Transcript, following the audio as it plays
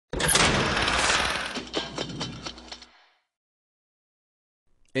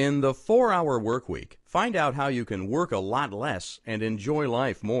In the 4-Hour Workweek, find out how you can work a lot less and enjoy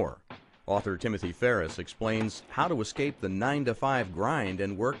life more. Author Timothy Ferriss explains how to escape the 9-to-5 grind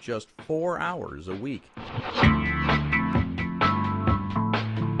and work just 4 hours a week.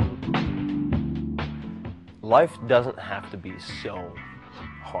 Life doesn't have to be so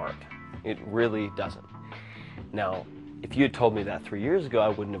hard. It really doesn't. Now, if you had told me that 3 years ago, I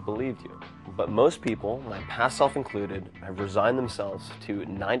wouldn't have believed you. But most people, my past self included, have resigned themselves to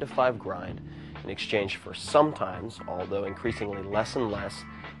 9-to-5 grind in exchange for sometimes, although increasingly less and less,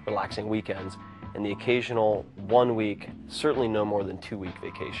 relaxing weekends, and the occasional 1 week, certainly no more than 2-week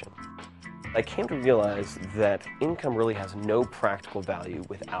vacation. I came to realize that income really has no practical value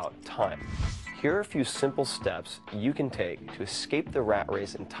without time. Here are a few simple steps you can take to escape the rat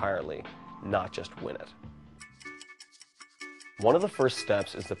race entirely, not just win it. One of the first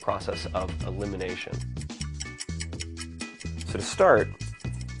steps is the process of elimination. So to start,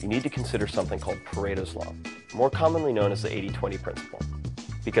 you need to consider something called Pareto's Law, more commonly known as the 80-20 principle.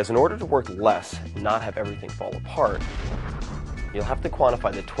 Because in order to work less and not have everything fall apart, you'll have to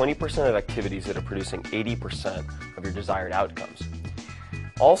quantify the 20% of activities that are producing 80% of your desired outcomes.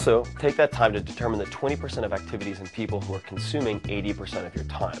 Also, take that time to determine the 20% of activities and people who are consuming 80% of your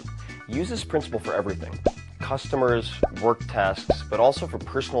time. Use this principle for everything. Customers, work tasks, but also for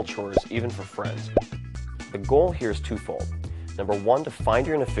personal chores, even for friends. The goal here is twofold. Number one, to find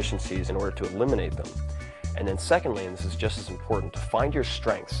your inefficiencies in order to eliminate them. And then secondly, and this is just as important, to find your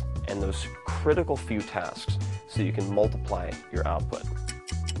strengths and those critical few tasks so you can multiply your output.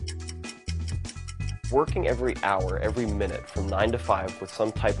 Working every hour, every minute from 9 to 5 with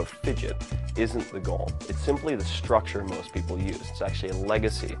some type of fidget isn't the goal. It's simply the structure most people use. It's actually a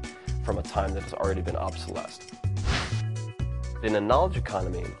legacy from a time that has already been obsolesced. In a knowledge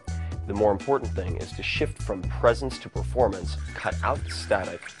economy, the more important thing is to shift from presence to performance, cut out the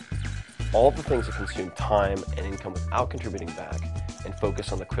static, all the things that consume time and income without contributing back, and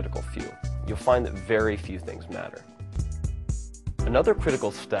focus on the critical few. You'll find that very few things matter. Another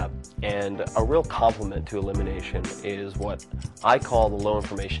critical step, and a real complement to elimination, is what I call the low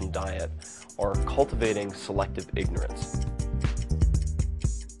information diet, or cultivating selective ignorance.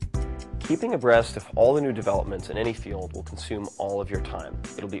 Keeping abreast of all the new developments in any field will consume all of your time.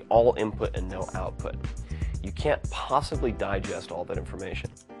 It'll be all input and no output. You can't possibly digest all that information.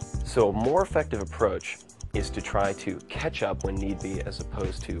 So a more effective approach is to try to catch up when need be as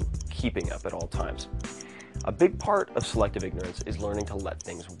opposed to keeping up at all times. A big part of selective ignorance is learning to let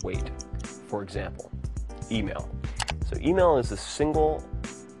things wait. For example, email. So email is the single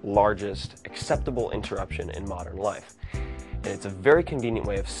largest acceptable interruption in modern life. And it's a very convenient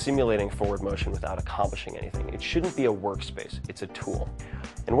way of simulating forward motion without accomplishing anything. It shouldn't be a workspace, it's a tool.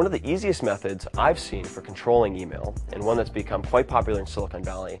 And one of the easiest methods I've seen for controlling email, and one that's become quite popular in Silicon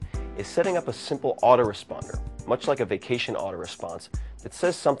Valley, is setting up a simple autoresponder, much like a vacation autoresponse, that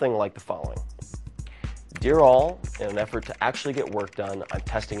says something like the following. Dear all, in an effort to actually get work done, I'm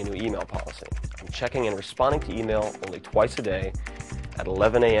testing a new email policy. I'm checking and responding to email only twice a day at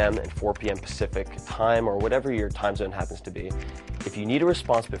 11 a.m. and 4 p.m. Pacific time, or whatever your time zone happens to be. If you need a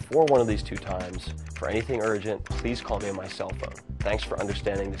response before one of these two times for anything urgent, please call me on my cell phone. Thanks for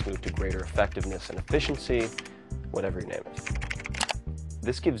understanding this move to greater effectiveness and efficiency, whatever your name is.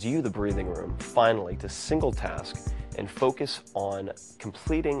 This gives you the breathing room, finally, to single task and focus on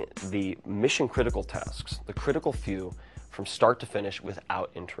completing the mission-critical tasks, the critical few, from start to finish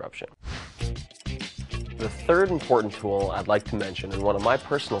without interruption. The third important tool I'd like to mention, and one of my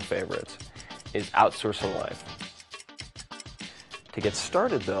personal favorites, is outsourcing life. To get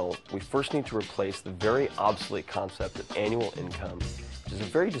started, though, we first need to replace the very obsolete concept of annual income, which is a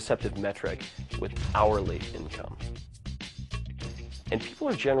very deceptive metric, with hourly income. And people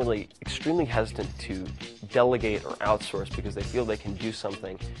are generally extremely hesitant to delegate or outsource because they feel they can do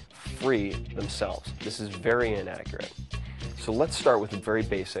something free themselves. This is very inaccurate. So let's start with a very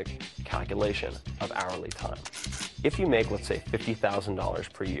basic calculation of hourly time. If you make, let's say,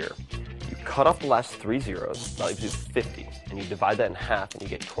 $50,000 per year, you cut off the last 3 zeros, that leaves you 50, and you divide that in half and you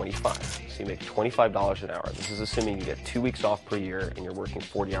get 25. So you make $25 an hour. This is assuming you get 2 weeks off per year and you're working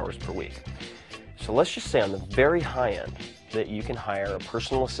 40 hours per week. So let's just say on the very high end that you can hire a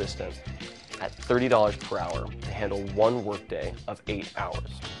personal assistant at $30 per hour to handle one workday of 8 hours.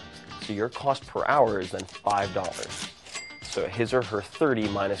 So your cost per hour is then $5. So his or her 30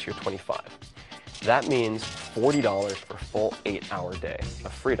 minus your 25. That means $40 for a full 8-hour day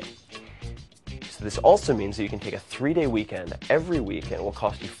of freedom. So this also means that you can take a 3-day weekend every week and it will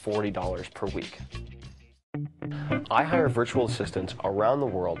cost you $40 per week. I hire virtual assistants around the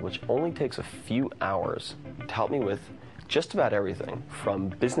world, which only takes a few hours to help me with just about everything, from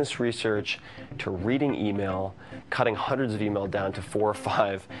business research to reading email, cutting hundreds of email down to 4 or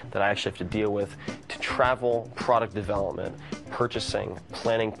 5 that I actually have to deal with, to travel, product development, purchasing,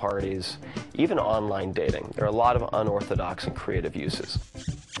 planning parties, even online dating. There are a lot of unorthodox and creative uses.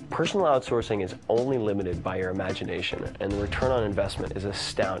 Personal outsourcing is only limited by your imagination, and the return on investment is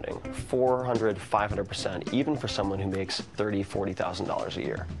astounding, 400, 500%, even for someone who makes $30,000, $40,000 a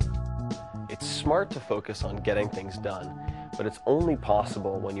year. It's smart to focus on getting things done, but it's only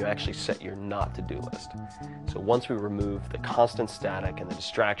possible when you actually set your not-to-do list. So once we remove the constant static and the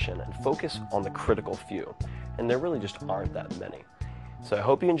distraction and focus on the critical few, and there really just aren't that many. So I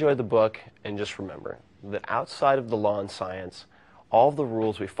hope you enjoyed the book, and just remember that outside of the law and science, all of the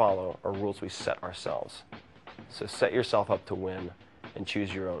rules we follow are rules we set ourselves. So set yourself up to win and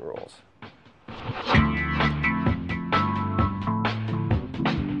choose your own rules.